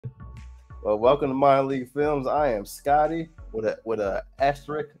Well, welcome to Mind League Films. I am Scotty with a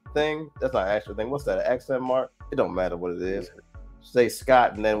asterisk thing. That's not an asterisk thing. What's that? An accent mark? It don't matter what it is. Say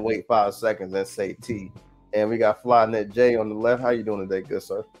Scott and then wait 5 seconds, then say T. And we got Flynet J on the left. How you doing today, good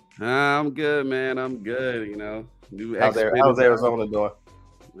sir? I'm good, man. I'm good. You know, how's Arizona doing?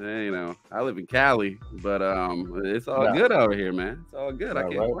 Man, you know, I live in Cali, but it's all good over here, man. It's all good. I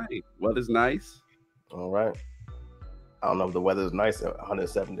can't complain. Weather's nice. All right. I don't know if the weather's nice at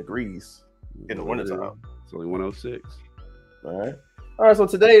 107 degrees in the wintertime. It's only 106. All right. So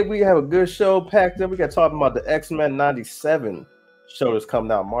today we have a good show packed in. We got talking about the X-Men 97 show that's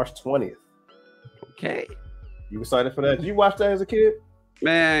coming out March 20th. Okay. You excited for that? Did you watch that as a kid?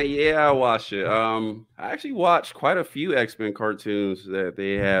 Man, yeah, I watched it. I actually watched quite a few X-Men cartoons that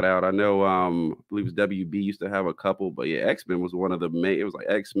they had out. I know, I believe it was WB used to have a couple, but yeah, X-Men was one of the main. It was like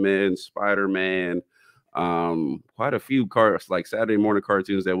X-Men, Spider-Man, quite a few like Saturday morning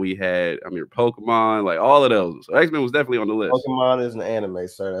cartoons that we had. I mean, Pokemon, like all of those. So X-Men was definitely on the list. Pokemon is an anime,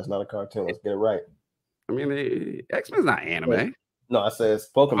 sir. That's not a cartoon. Let's get it right. I mean, X-Men's not anime. No, I said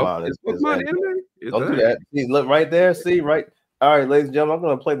it's Pokemon. Is Pokemon anime? Don't do that. See, look right there. See, right. All right, ladies and gentlemen, I'm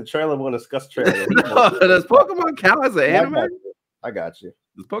going to play the trailer. We're going to discuss the trailer. Does Pokemon count as an anime? I got you.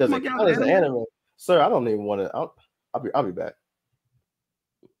 Does Pokemon count as an anime? Sir, I don't even want to. I'll be back.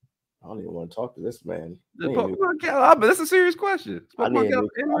 I don't even want to talk to this man. Does Pokemon count? But that's a serious question. I need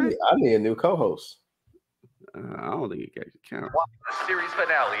a new co-host. I don't think it can count. Watch the series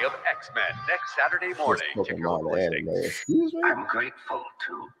finale of X-Men next Saturday morning. I'm grateful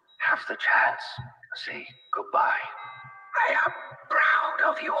to have the chance to say goodbye. I am proud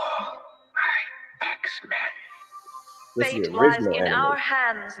of you all, my X-Men. Fate lies in our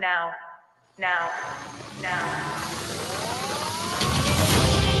hands now.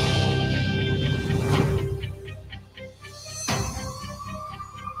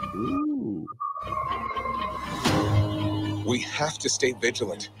 Ooh. We have to stay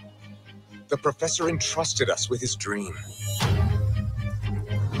vigilant. The professor entrusted us with his dream.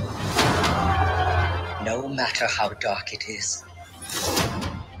 No matter how dark it is,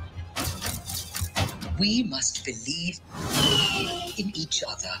 we must believe in each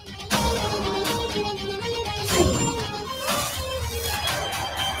other.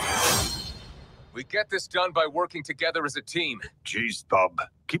 We get this done by working together as a team. Jeez, Bub,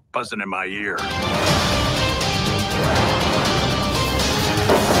 keep buzzing in my ear.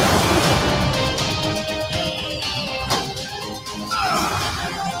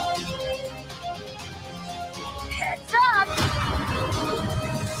 Heads up!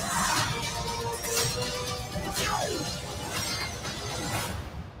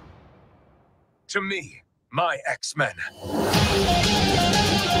 To me, my X-Men.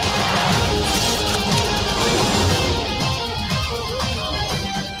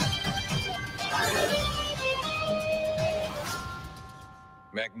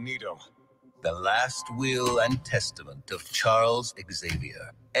 Magneto. The last will and testament of Charles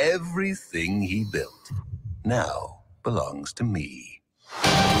Xavier. Everything he built now belongs to me.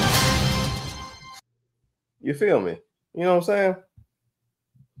 You feel me? You know what I'm saying?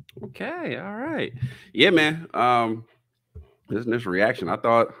 Okay, all right. Yeah, man. This initial reaction, I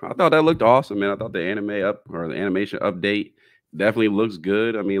thought that looked awesome, man. I thought the animation update definitely looks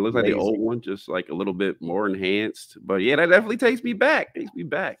good. I mean, it looks like the old one, just like a little bit more enhanced. But yeah, that definitely takes me back. Takes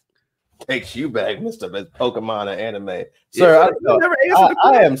you back, Mr. Pokemon and anime. Sir,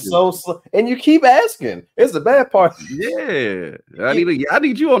 I am so slow. And you keep asking. It's the bad part. Yeah. I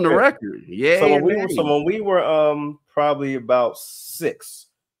need you on the record. Yeah. So when we were probably about 6,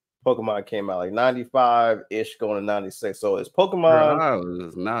 Pokemon came out like 95-ish going to 96. So it's Pokemon. I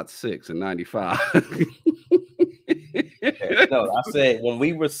was not 6 in 95. Okay, no, I said when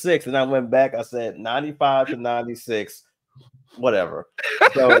we were 6 and I went back, I said 95 to 96, whatever.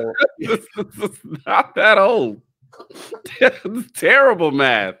 So it's not that old. That's terrible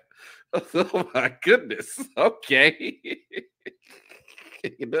math. Oh my goodness. Okay.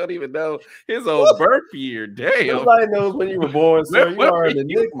 You don't even know his own birth year. Damn. Nobody knows when you were born, sir. You are an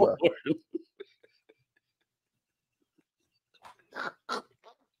enigma.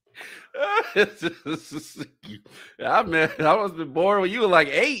 I must have been born when you were like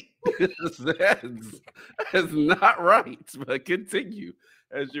 8. That's not right. But continue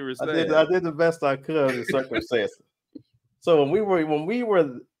as you were saying. I did the best I could under circumstances. So when we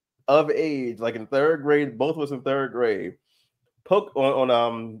were of age, like in 3rd grade, both of us in 3rd grade,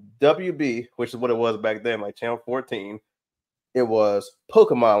 on WB, which is what it was back then, like channel 14, it was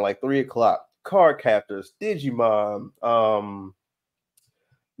Pokemon like 3 o'clock, Card Captors, Digimon,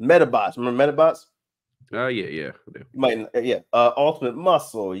 Metabots. Remember Metabots? Yeah. You might, Ultimate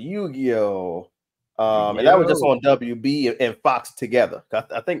Muscle, Yu-Gi-Oh. And that was just Yo. on WB and Fox together.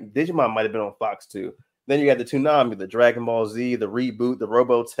 I think Digimon might have been on Fox too. Then you had the Toonami, the Dragon Ball Z, the Reboot, the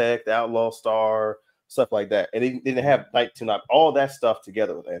Robotech, the Outlaw Star, stuff like that. And they didn't have like Toonami, all that stuff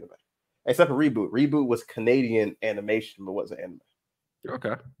together with anime, except for Reboot. Reboot was Canadian animation, but wasn't anime.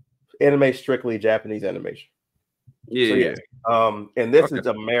 Okay. Anime strictly Japanese animation. Yeah. And this is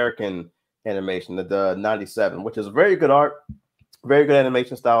American animation, the 97, which is very good art, very good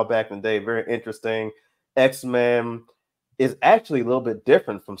animation style back in the day, very interesting. X-Men is actually a little bit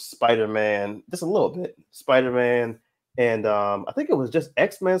different from Spider-Man, just a little bit. Spider-Man, and I think it was just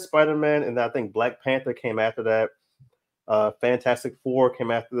X-Men, Spider-Man, and I think Black Panther came after that. Fantastic Four came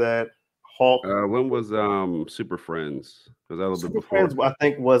after that. Hulk. When was Super Friends? Was that a little Super bit before? Friends, I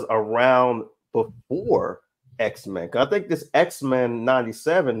think, was around before X-Men. I think this X-Men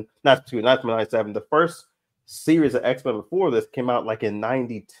 97, not 97, the first series of X-Men before this came out like in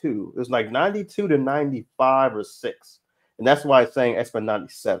 92. It was like 92 to 95 or 6. And that's why it's saying X-Men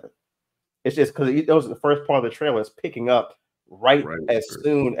 97. It's just because it was the first part of the trailer is picking up right as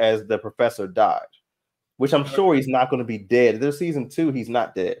soon as the professor died, which I'm sure he's not going to be dead. There's season 2, he's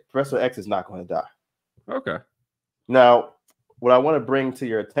not dead. Professor X is not going to die. Okay. Now, what I want to bring to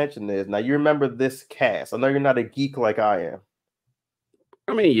your attention is, now you remember this cast. I know you're not a geek like I am.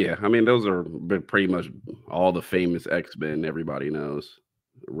 I mean, yeah. I mean, those are pretty much all the famous X-Men everybody knows.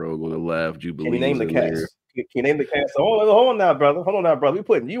 Rogue on the left, Jubilee. Can you name the cast? Can you name the cast? Hold on now, brother. We're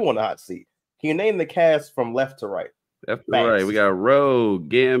putting you on the hot seat. Can you name the cast from left to right? Left to right. We got Rogue,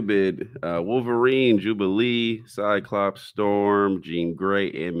 Gambit, Wolverine, Jubilee, Cyclops, Storm, Jean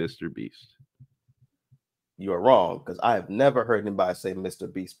Grey, and Mr. Beast. You are wrong, because I have never heard anybody say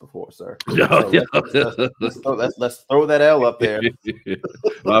Mr. Beast before, sir. Let's throw that L up there.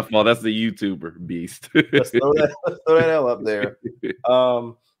 My fault. That's the YouTuber Beast. let's throw that L up there.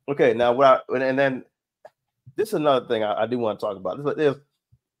 Okay, now and then this is another thing I do want to talk about. There's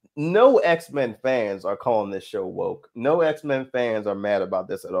no X-Men fans are calling this show woke. No X-Men fans are mad about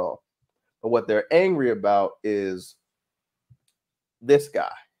this at all. But what they're angry about is this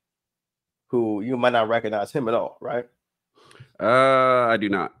guy, who you might not recognize him at all, right? I do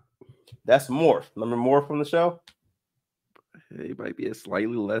not. That's Morph. Remember Morph from the show? He might be a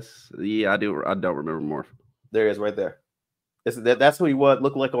slightly less. Yeah, I do. I don't remember Morph. There he is, right there. That's who he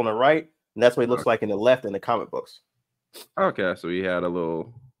looked like on the right, and that's what he looks like in the left in the comic books. Okay, so he had a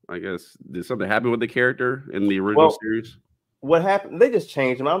little. I guess did something happen with the character in the original series? What happened? They just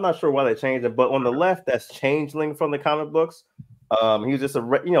changed him. I'm not sure why they changed him, but on the left, that's Changeling from the comic books. He was just a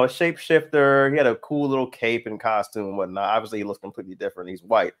shapeshifter. He had a cool little cape and costume and whatnot. Obviously, he looks completely different. He's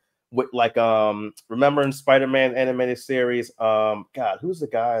white. With remember in Spider-Man animated series? God, who's the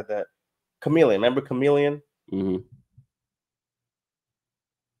guy that Chameleon? Remember Chameleon? Mm-hmm.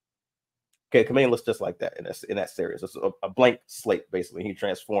 Okay, Chameleon looks just like that in that series. It's a blank slate basically. He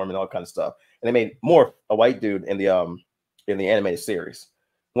transformed and all kind of stuff. And they made Morph a white dude in the animated series.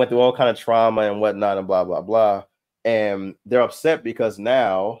 Went through all kind of trauma and whatnot and blah blah blah. And they're upset because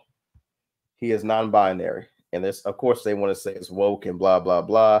now he is non-binary. And this, of course, they want to say it's woke and blah, blah,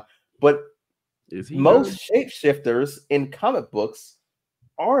 blah. But most shapeshifters in comic books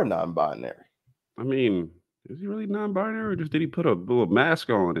are non-binary. I mean, is he really non-binary, or just did he put a little mask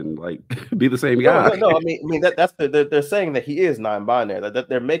on and like be the same guy? No. I mean they're saying that he is non-binary. That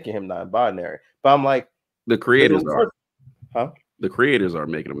they're making him non-binary. But I'm like, the creators are, huh? The creators are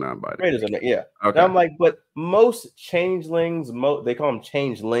making them non-binary. Yeah. Okay. And I'm like, but most changelings, they call them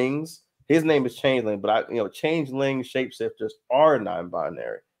changelings. His name is Changeling, but changeling shapeshifters are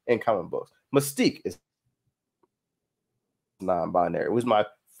non-binary in comic books. Mystique is non-binary. It was my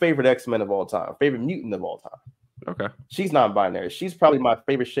favorite X-Men of all time, favorite mutant of all time. Okay. She's non-binary. She's probably my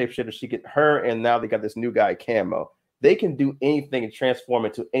favorite shapeshifter. She get her, and now they got this new guy, Camo. They can do anything and transform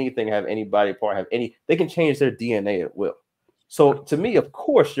into anything, have any body part, they can change their DNA at will. So to me, of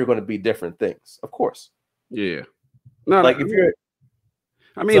course, you're going to be different things. Of course. Yeah. No, like if you're.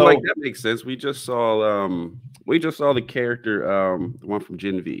 I mean, like that makes sense. We just saw the character, the one from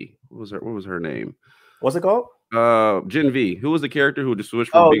Gen V. What was her name? What's it called? Gen V. Who was the character who just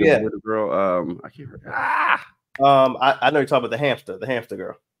switched from being a girl? I can't remember. I know you're talking about the hamster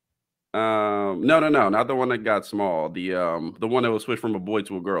girl. No, not the one that got small. The one that was switched from a boy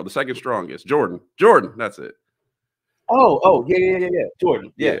to a girl. The second strongest, Jordan. That's it. Oh, yeah.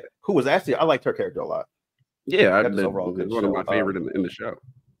 Jordan. Yeah. Who was actually, I liked her character a lot. Yeah, it's one of my favorite in the show.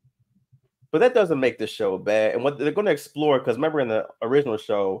 But that doesn't make the show bad. And what they're going to explore, because remember in the original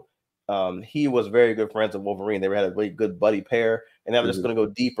show, he was very good friends with Wolverine. They had a really good buddy pair, and they were just going to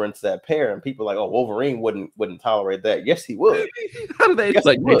go deeper into that pair. And people are like, oh, Wolverine wouldn't tolerate that. Yes, he would. How do they yes,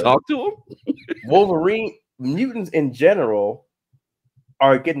 like? They talk to him. Wolverine mutants in general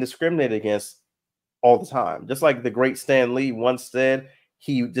are getting discriminated against all the time. Just like the great Stan Lee once said,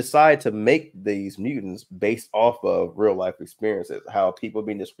 he decided to make these mutants based off of real life experiences, how people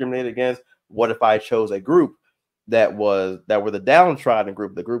being discriminated against. What if I chose a group that were the downtrodden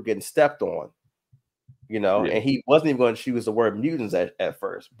group, the group getting stepped on, and he wasn't even going to choose the word mutants at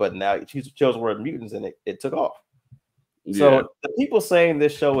first, but now he chose the word mutants and it took off. So the people saying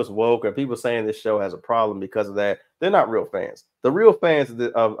this show is woke or people saying this show has a problem because of that, they're not real fans. The real fans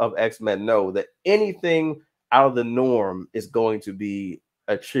of X-Men know that anything out of the norm is going to be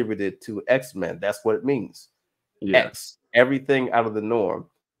attributed to X-Men. That's what it means. X, everything out of the norm.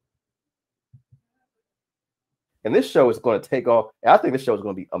 And this show is going to take off. I think this show is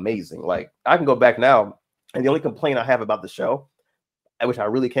going to be amazing. Like, I can go back now, and the only complaint I have about the show, which I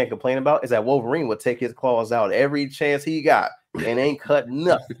really can't complain about, is that Wolverine would take his claws out every chance he got and ain't cut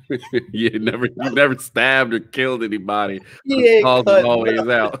nothing. He never stabbed or killed anybody. He ain't cut always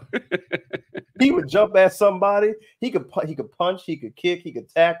nothing. out. He would jump at somebody. He could punch. He could kick. He could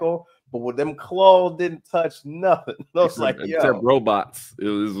tackle. But with them claws, didn't touch nothing. Those like except robots. It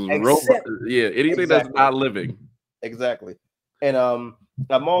was robots. Yeah, anything that's not living. Exactly. And I'm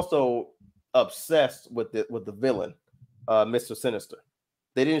also obsessed with the villain, Mr. Sinister.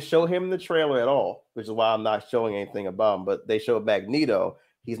 They didn't show him in the trailer at all, which is why I'm not showing anything about him. But they showed Magneto.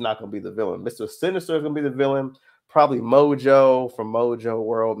 He's not going to be the villain. Mr. Sinister is going to be the villain. Probably Mojo from Mojo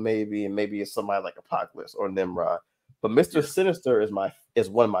World, maybe, and maybe it's somebody like Apocalypse or Nimrod. But Mr. Sinister is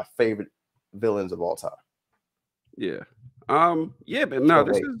one of my favorite villains of all time. Yeah. But no,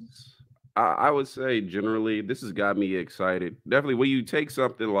 this is. I would say generally this has got me excited. Definitely, when you take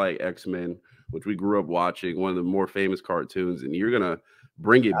something like X-Men, which we grew up watching, one of the more famous cartoons, and you're gonna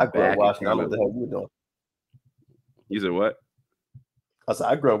bring it back. I grew up watching. I don't know what the hell you were doing. You said what? I said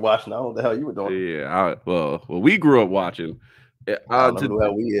I grew up watching. I don't know what the hell you were doing. Yeah. Well, we grew up watching. I don't know who the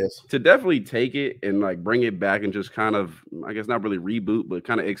hell we is. To definitely take it and like bring it back and just kind of, I guess not really reboot, but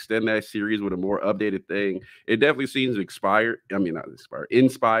kind of extend that series with a more updated thing. It definitely seems inspired. I mean, not inspired,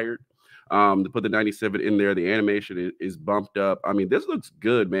 inspired. To put the 97 in there, the animation is bumped up. I mean, this looks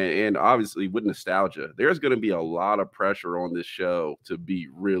good, man. And obviously with nostalgia, there's going to be a lot of pressure on this show to be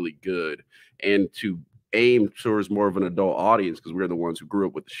really good and to aim towards more of an adult audience because we're the ones who grew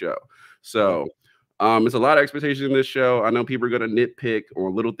up with the show. So it's a lot of expectation in this show. I know people are going to nitpick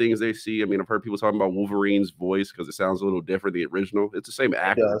on little things they see. I mean, I've heard people talking about Wolverine's voice because it sounds a little different than the original. It's the same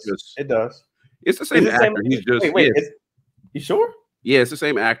actor. It does. It's the same actor. He's just wait. You sure? Yeah, it's the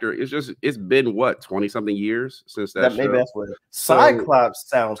same actor. It's been what, 20-something years since that show? Maybe that's what it is. Cyclops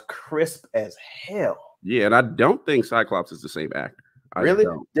sounds crisp as hell. Yeah, and I don't think Cyclops is the same actor. Really?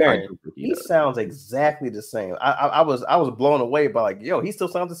 Darren, he sounds exactly the same. I was blown away by like, yo, he still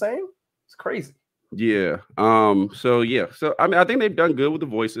sounds the same? It's crazy. Yeah. So I mean, I think they've done good with the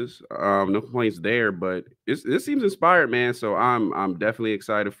voices. No complaints there, but this seems inspired, man. So I'm definitely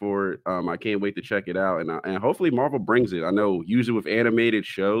excited for it. I can't wait to check it out, and hopefully Marvel brings it. I know usually with animated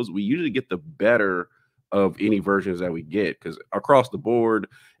shows, we usually get the better of any versions that we get because across the board,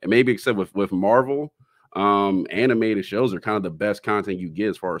 and maybe except with Marvel, animated shows are kind of the best content you get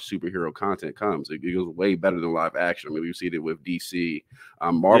as far as superhero content comes. It goes way better than live action. I mean, we've seen it with DC.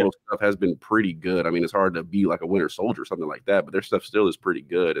 Marvel stuff has been pretty good. I mean, it's hard to be like a Winter Soldier or something like that, but their stuff still is pretty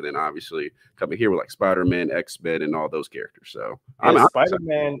good. And then obviously coming here with like Spider-Man, X-Men, and all those characters. So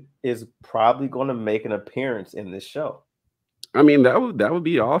Spider-Man is probably going to make an appearance in this show. I mean, that would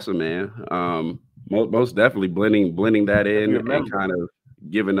be awesome, man. Most definitely blending that in and kind of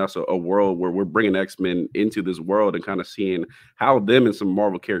giving us a world where we're bringing X-Men into this world and kind of seeing how them and some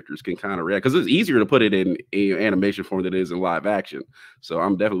Marvel characters can kind of react, because it's easier to put it in animation form than it is in live action. So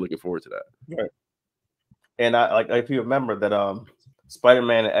I'm definitely looking forward to that. Right. And I like if you remember that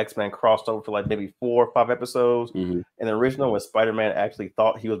Spider-Man and X-Men crossed over for like maybe 4 or 5 episodes. In the original, when Spider-Man actually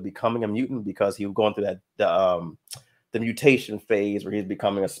thought he was becoming a mutant because he was going through that the mutation phase where he's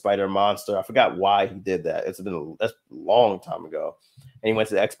becoming a spider monster. I forgot why he did that. That's a long time ago. And he went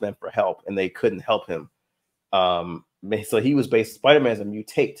to the X-Men for help, and they couldn't help him. So he was Spider-Man as a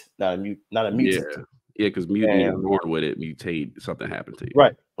mutate, not a mutant. Yeah, because mutant born with it, mutate, something happened to you.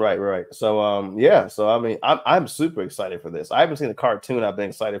 Right. So So I mean, I'm super excited for this. I haven't seen a cartoon I've been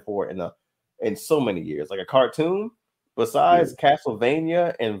excited for in so many years. Like a cartoon, besides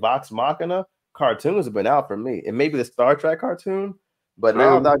Castlevania and Vox Machina, cartoons have been out for me. And maybe the Star Trek cartoon, but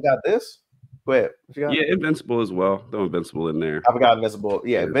now that I got this. Go ahead. What you got? Yeah, Invincible as well. Throw Invincible in there. I forgot Invincible.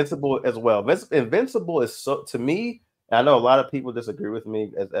 Yeah, Invincible as well. Invincible is so, to me, and I know a lot of people disagree with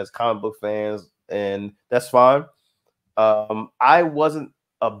me as comic book fans, and that's fine. I wasn't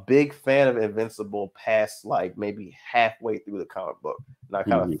a big fan of Invincible past like maybe halfway through the comic book, and I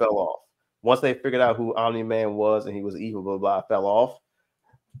kind of fell off. Once they figured out who Omni-Man was and he was evil, blah, blah, I fell off.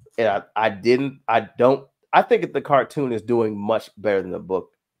 And I think the cartoon is doing much better than the book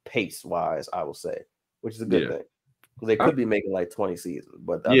pace-wise, I will say, which is a good thing. Because they could be making like 20 seasons,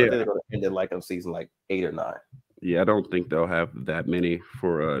 but I think they're going to end it like on season like 8 or 9. Yeah, I don't think they'll have that many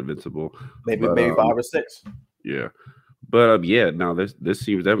for Invincible. Maybe 5 or 6. Yeah. But no, this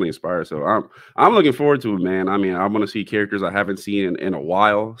seems definitely inspired. So I'm looking forward to it, man. I mean, I want to see characters I haven't seen in a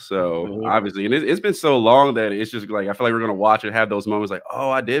while. So obviously, and it's been so long that it's just like I feel like we're gonna watch it, have those moments like, oh,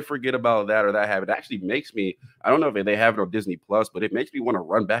 I did forget about that or that habit. It actually makes me, I don't know if they have it on Disney Plus, but it makes me want to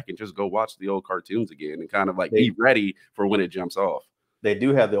run back and just go watch the old cartoons again and kind of like be ready for when it jumps off. They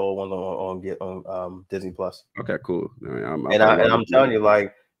do have the old one on Disney Plus. Okay, cool. I'm telling you,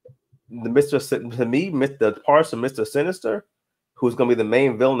 like. The the parts of Mr. Sinister, who's gonna be the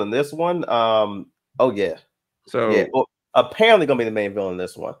main villain in this one. Apparently gonna be the main villain in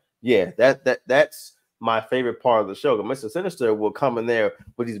this one. Yeah, that's my favorite part of the show. Mr. Sinister will come in there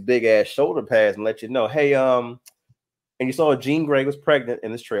with these big ass shoulder pads and let you know, hey, and you saw Jean Grey was pregnant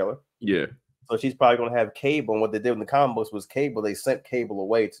in this trailer. Yeah. So she's probably gonna have Cable, and what they did in the comic books was Cable. They sent Cable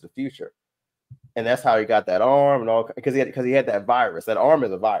away to the future, and that's how he got that arm and all because he had that virus. That arm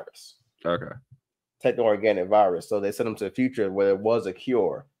is a virus. Okay. Techno-organic virus. So they sent him to the future where there was a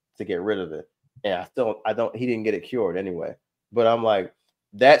cure to get rid of it. And he didn't get it cured anyway. But I'm like,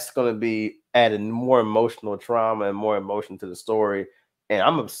 that's going to be adding more emotional trauma and more emotion to the story. And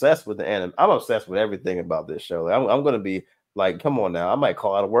I'm obsessed with the anime. I'm obsessed with everything about this show. I'm going to be like, come on now. I might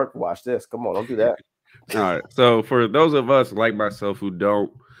call out of work to watch this. Come on, don't do that. All right. So for those of us like myself who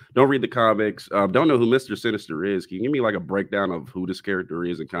don't read the comics, don't know who Mr. Sinister is, can you give me like a breakdown of who this character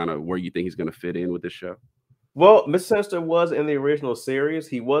is and kind of where you think he's going to fit in with this show? Well, Mr. Sinister was in the original series.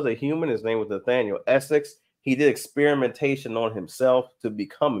 He was a human. His name was Nathaniel Essex. He did experimentation on himself to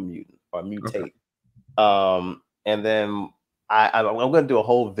become a mutant or mutate. Okay. And then I'm going to do a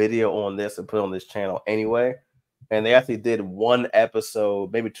whole video on this and put it on this channel anyway. And they actually did 1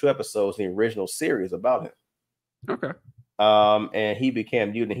 episode, maybe 2 episodes in the original series about him. Okay. And he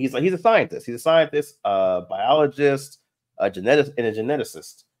became mutant. He's a scientist. He's a scientist, biologist, a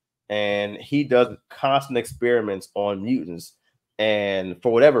geneticist, and he does constant experiments on mutants. And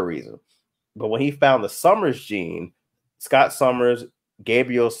for whatever reason, but when he found the Summers gene, Scott Summers,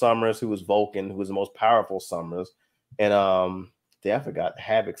 Gabriel Summers, who was Vulcan, who was the most powerful Summers, and I forgot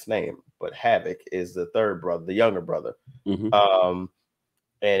Havoc's name, but Havoc is the third brother, the younger brother. And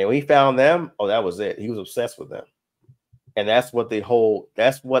when he found them, that was it. He was obsessed with them. And that's what the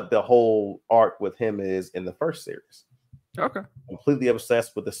whole arc with him is in the first series. Okay. Completely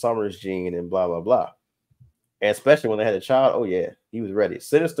obsessed with the Summers gene and blah, blah, blah. And especially when they had a child, he was ready.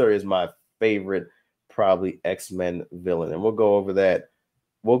 Sinister is my favorite, probably X-Men villain. And we'll go over that.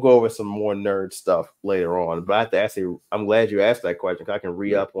 We'll go over some more nerd stuff later on. But I have to ask you, I'm glad you asked that question because I can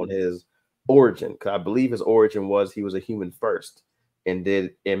re-up on his origin. Because I believe his origin was he was a human first and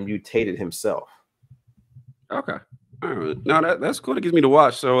mutated himself. Okay. All right. No, that's cool. It gives me to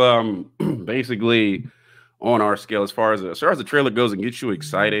watch. So basically on our scale, as far as the trailer goes and gets you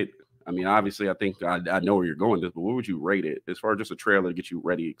excited, I mean, obviously I think I know where you're going with this, but what would you rate it as far as just a trailer to get you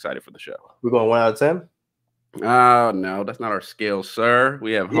ready, excited for the show? We're going 1 out of 10? No, that's not our scale, sir.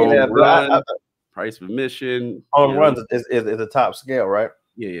 We have home run, price of admission. Home runs is a top scale, right?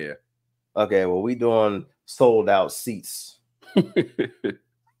 Yeah. Okay, well, we doing sold out seats.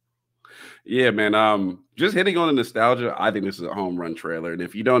 Yeah, man. Just hitting on the nostalgia, I think this is a home run trailer. And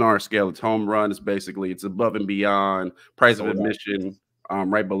if you don't know our scale, it's home run. It's above and beyond. Price of admission,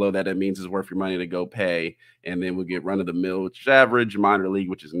 right below that, that means it's worth your money to go pay. And then we'll get run of the mill, which is average, minor league,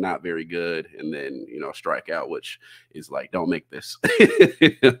 which is not very good. And then, strikeout, which is like, don't make this.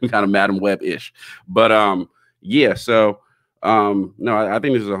 Kind of Madam Web-ish. But yeah, so no, I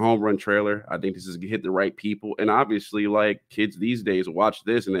think this is a home run trailer. I think this is hit the right people. And obviously, like, kids these days watch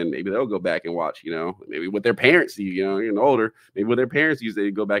this and then maybe they'll go back and watch, maybe what their parents see, you're older, maybe what their parents use,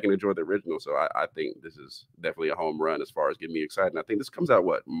 they go back and enjoy the original. So I think this is definitely a home run as far as getting me excited. And I think this comes out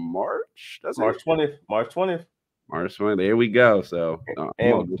March? March 20th. March 20th. March 20th. There we go. So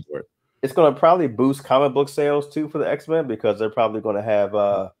I'm all good for it. It's going to probably boost comic book sales too for the X-Men because they're probably going to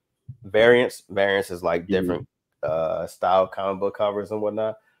have variants. Variants is like different style comic book covers and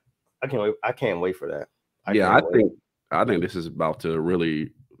whatnot. I can't wait for that. I think this is about to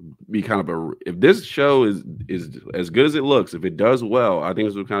really be kind of if this show is as good as it looks, if it does well, I think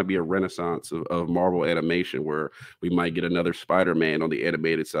this will kind of be a renaissance of Marvel animation where we might get another Spider-Man on the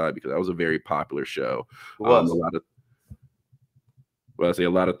animated side, because that was a very popular show. A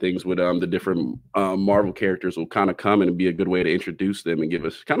lot of things with the different Marvel characters will kind of come in and be a good way to introduce them and give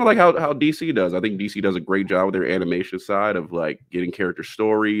us kind of like how DC does. I think DC does a great job with their animation side of like getting character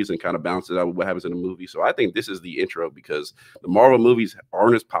stories and kind of bounces out what happens in the movie. So I think this is the intro, because the Marvel movies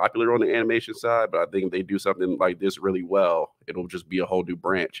aren't as popular on the animation side, but I think if they do something like this really well, it'll just be a whole new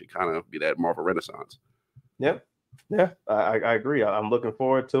branch. It kind of be that Marvel Renaissance. Yeah, I agree. I'm looking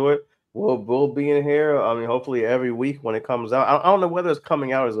forward to it. We'll be in here. I mean, hopefully every week when it comes out. I don't know whether it's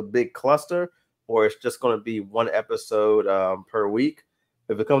coming out as a big cluster or it's just going to be one episode per week.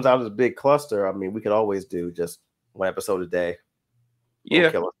 If it comes out as a big cluster, I mean, we could always do just one episode a day.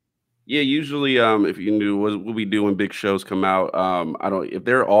 Yeah. Yeah, usually if you knew what we do when big shows come out, if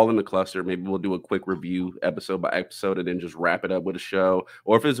they're all in the cluster, maybe we'll do a quick review episode by episode and then just wrap it up with a show.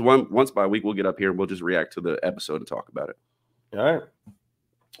 Or if it's once by week, we'll get up here and we'll just react to the episode and talk about it. All right.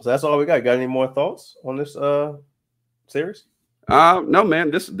 So that's all we got. Got any more thoughts on this series? No,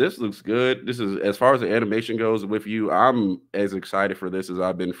 man. This looks good. This is, as far as the animation goes with you, I'm as excited for this as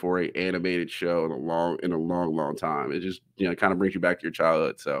I've been for an animated show in a long time. It just kind of brings you back to your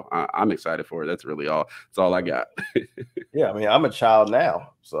childhood. So I'm excited for it. That's really all. That's all I got. Yeah, I mean, I'm a child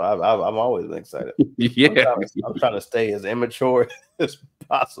now, so I'm always excited. Yeah, I'm trying to stay as immature as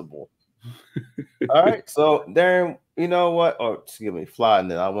possible. All right, so Darren, you know what? Oh, excuse me, Fly.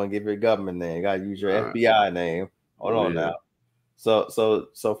 Then I want to give your government name. You gotta use your FBI name. Hold on now. So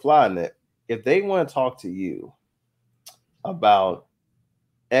Flynet, if they want to talk to you about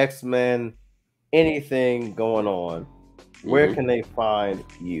X-Men, anything going on, where can they find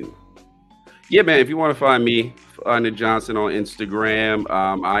you? Yeah, man. If you want to find me, Flynet Johnson on Instagram.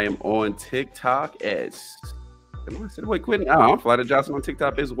 I am on TikTok as. I'm Flynet Johnson on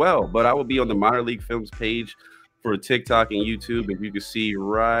TikTok as well, but I will be on the Minor League Films page for TikTok and YouTube. If you can see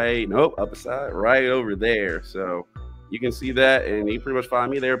up aside, right over there. So you can see that, and you pretty much find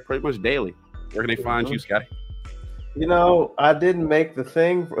me there pretty much daily. Where can they find you, Scotty? I didn't make the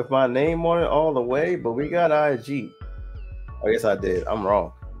thing with my name on it all the way, but we got IG. I guess I did. I'm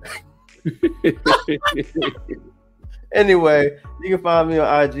wrong. Anyway, you can find me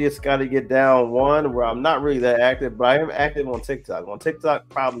on IG at Scotty Get Down 1, where I'm not really that active, but I am active on TikTok. On TikTok,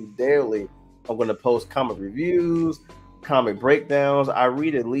 probably daily, I'm going to post comic reviews, comic breakdowns. I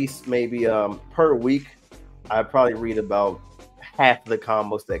read at least maybe per week. I probably read about half the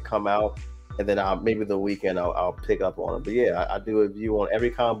comics that come out, and then maybe the weekend I'll pick up on it. But yeah, I do a review on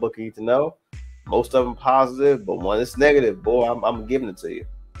every comic book you need to know. Most of them positive, but when it's negative, boy, I'm giving it to you.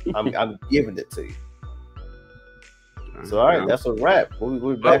 I'm giving it to you. So all right, that's a wrap.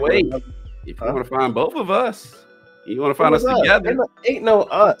 We'll be back. Wait, if you want to find both of us, you want to find us together. Ain't no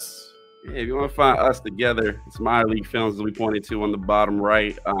us. Yeah, if you want to find us together, it's Minor League Films that we pointed to on the bottom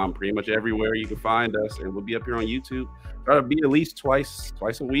right. Pretty much everywhere you can find us, and we'll be up here on YouTube. Try to be at least twice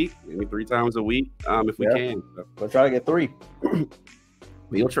a week, maybe 3 times a week, if we can. So. We'll try to get 3.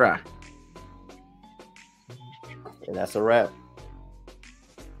 We'll try. And that's a wrap.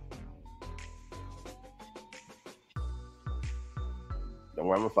 Don't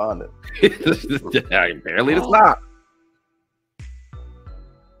worry, I'm gonna find it. Apparently it's not.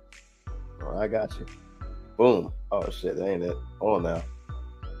 Oh, I got you. Boom. Oh shit, that ain't it. Hold on now.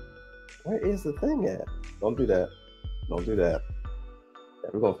 Where is the thing at? Don't do that. Don't do that. Yeah,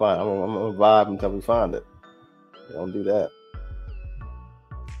 we're gonna find it. I'm gonna vibe until we find it. Don't do that.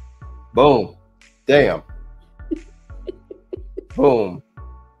 Boom. Damn. Boom.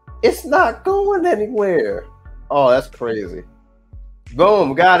 It's not going anywhere. Oh, that's crazy.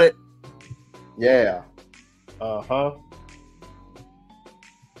 Boom, got it. Yeah. Uh-huh.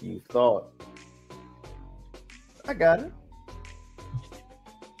 You thought. I got it.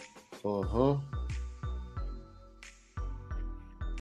 Uh-huh.